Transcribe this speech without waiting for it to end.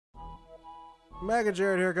Mega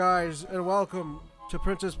Jared here, guys, and welcome to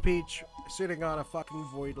Princess Peach sitting on a fucking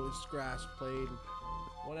voidless grass plane.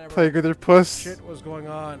 Whatever Play with their puss. shit was going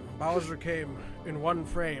on, Bowser came in one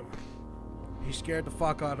frame. He scared the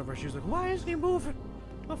fuck out of her. She was like, "Why isn't he moving?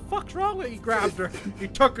 The fuck's wrong with you?" He grabbed her. He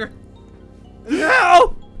took her.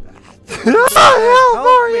 No! Help,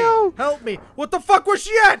 Mario! Help me! What the fuck was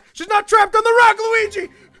she at? She's not trapped on the rock, Luigi!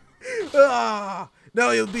 Ah!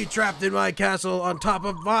 Now you'll be trapped in my castle on top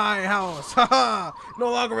of my house. Haha! No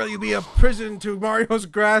longer will you be a prison to Mario's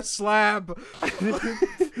grass slab.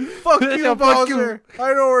 Fuck you, Bowser!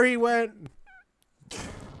 I know where he went.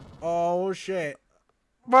 Oh shit.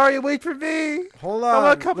 Mario, wait for me! Hold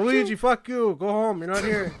on. Luigi, fuck you. Go home. You're not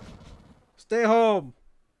here. Stay home.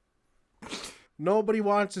 Nobody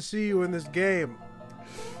wants to see you in this game.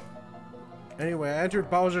 Anyway, I entered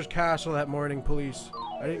Bowser's castle that morning, police.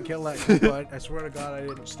 I didn't kill that Koopa. I swear to God, I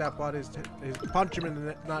didn't step on his punch him in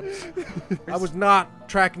the nuts. I was not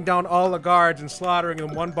tracking down all the guards and slaughtering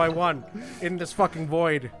them one by one in this fucking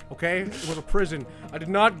void, okay? It was a prison. I did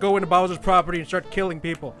not go into Bowser's property and start killing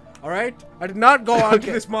people, alright? I did not go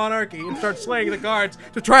onto this monarchy and start slaying the guards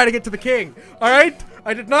to try to get to the king, alright?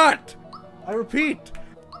 I did not! I repeat.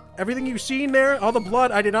 Everything you've seen there, all the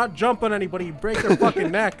blood, I did not jump on anybody, break their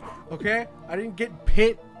fucking neck, okay? I didn't get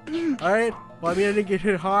hit, alright? Well, I mean, I didn't get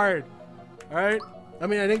hit hard, alright? I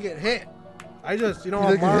mean, I didn't get hit. I just, you know,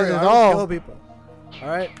 I'm Mario, I don't kill people,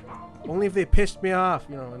 alright? Only if they pissed me off,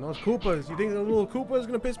 you know, and those Koopas. You think the little Koopa is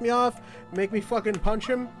gonna piss me off? Make me fucking punch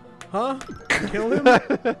him? Huh? Kill him?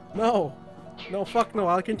 No. No, fuck no,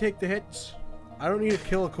 I can take the hits. I don't need to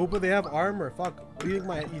kill a Koopa, they have armor, fuck. You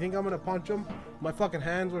think I'm gonna punch him? My fucking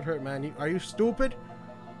hands would hurt, man. Are you stupid?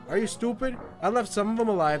 Are you stupid? I left some of them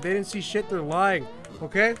alive. They didn't see shit. They're lying.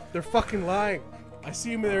 Okay? They're fucking lying. I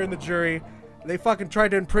see them there in the jury. They fucking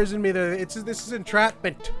tried to imprison me. This is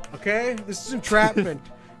entrapment. Okay? This is entrapment.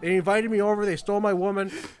 They invited me over. They stole my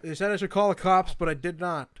woman. They said I should call the cops, but I did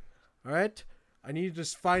not. Alright? I needed to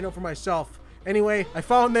find out for myself. Anyway, I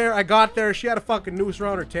found there. I got there. She had a fucking noose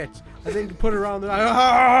around her tits. I think put her around the...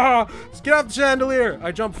 Let's get off the chandelier.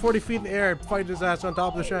 I jumped 40 feet in the air, fight his ass on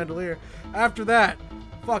top of the chandelier. After that,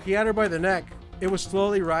 fuck, he had her by the neck. It was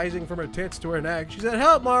slowly rising from her tits to her neck. She said,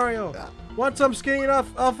 "Help, Mario. Once I'm skinny enough,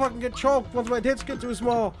 I'll fucking get choked once my tits get too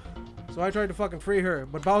small." So I tried to fucking free her,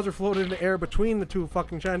 but Bowser floated in the air between the two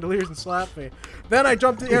fucking chandeliers and slapped me. Then I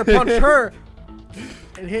jumped in the air, punched her,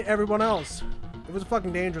 and hit everyone else. It was a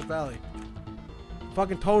fucking dangerous valley.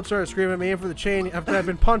 Fucking Toad started screaming at me in for the chain after I've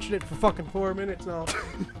been punching it for fucking 4 minutes now.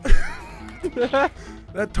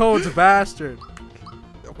 That Toad's a bastard.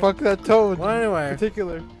 Fuck that Toad. Well, anyway, in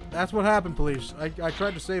particular. That's what happened, police. I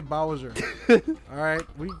tried to save Bowser. Alright,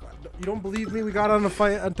 you don't believe me? We got on the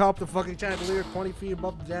fight on top of the fucking chandelier 20 feet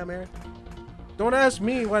above the damn air. Don't ask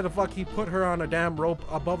me why the fuck he put her on a damn rope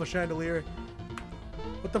above a chandelier.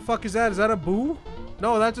 What the fuck is that? Is that a boo?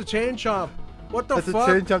 No, that's a chain chomp. What the fuck? That's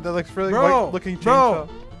a chain chomp that looks really white looking chain chomp.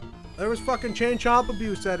 There was fucking chain chomp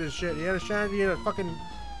abuse at his shit. He had a fucking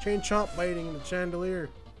chain chomp biting in the chandelier.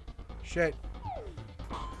 Shit.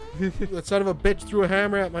 That son of a bitch threw a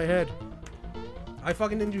hammer at my head. I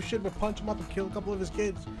fucking didn't do shit but punch him up and kill a couple of his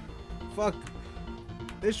kids. Fuck.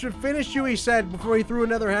 This should finish you, he said, before he threw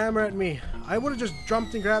another hammer at me. I would have just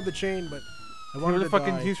jumped and grabbed the chain, but I wanted to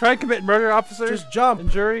die. He's trying to commit murder, officer. Just jump. And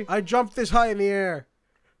jury. I jumped this high in the air.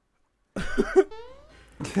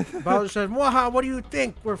 Bowser said, "Wow, what do you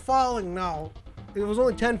think? We're falling now. It was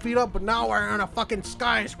only 10 feet up, but now we're on a fucking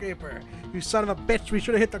skyscraper. You son of a bitch, we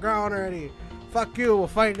should have hit the ground already. Fuck you, we'll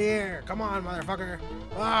fight in the air. Come on, motherfucker.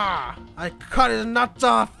 Ah, I cut his nuts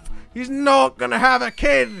off. He's not gonna have a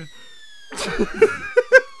kid."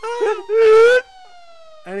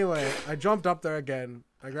 Anyway, I jumped up there again.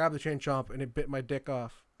 I grabbed the chain chomp and it bit my dick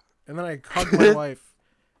off. And then I hugged my wife.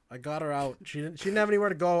 I got her out. She didn't have anywhere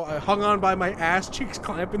to go. I hung on by my ass cheeks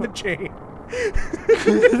clamping the chain.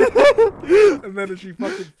 And then she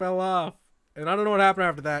fucking fell off. And I don't know what happened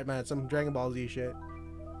after that, man. Some Dragon Ball Z shit.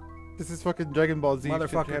 This is fucking Dragon Ball Z.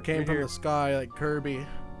 Motherfucker came from the sky like Kirby.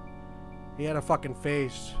 He had a fucking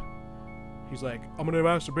face. He's like, "I'm gonna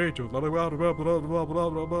masturbate you." Mario.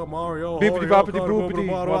 Bippity boppity boopity,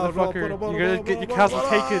 motherfucker. You're gonna get your castle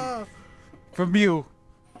taken from you.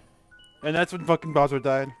 And that's when fucking Bowser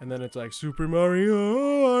died. And then it's like, "Super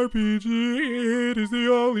Mario RPG, it is the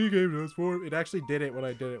only game that's for." It actually did it when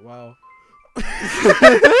I did it. Wow.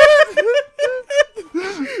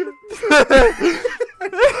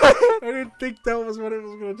 I didn't think that was what it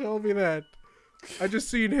was going to tell me that. I just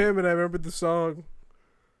seen him and I remembered the song.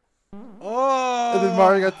 Oh! And then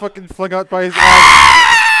Mario got fucking flung out by his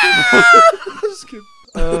ass.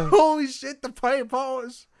 Holy shit, the pipe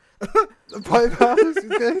pose. The pipe house is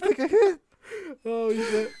gonna take a hit. Oh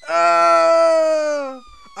shit. Ah!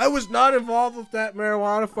 I was not involved with that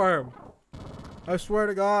marijuana farm. I swear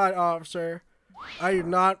to God, officer. I did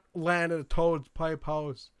not land at a Toad's pipe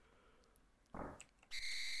house.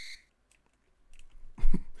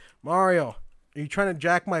 Mario, are you trying to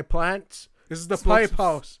jack my plants? This is the pipe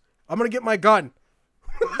house. I'm gonna get my gun.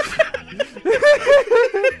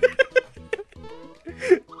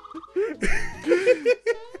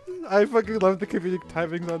 I fucking love the comedic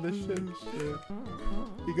timings on this shit.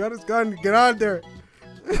 He got his gun. Get on there.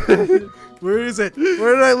 Where is it?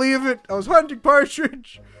 Where did I leave it? I was hunting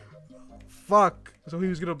partridge. Fuck. So he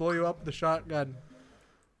was gonna blow you up with the shotgun.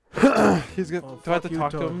 He's gonna. Do I have to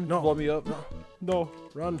talk to him? No. Blow me up? No.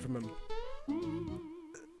 Run from him.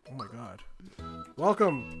 Oh my God.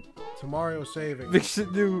 Welcome to Mario Saving. Big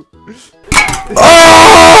shit new.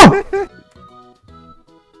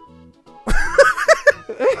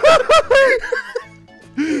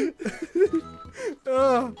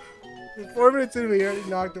 Oh, 4 minutes in, we already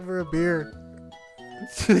knocked over a beer.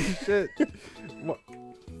 Shit. What?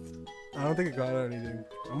 I don't think it got anything.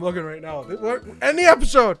 I'm looking right now. End the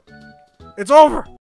episode. It's over.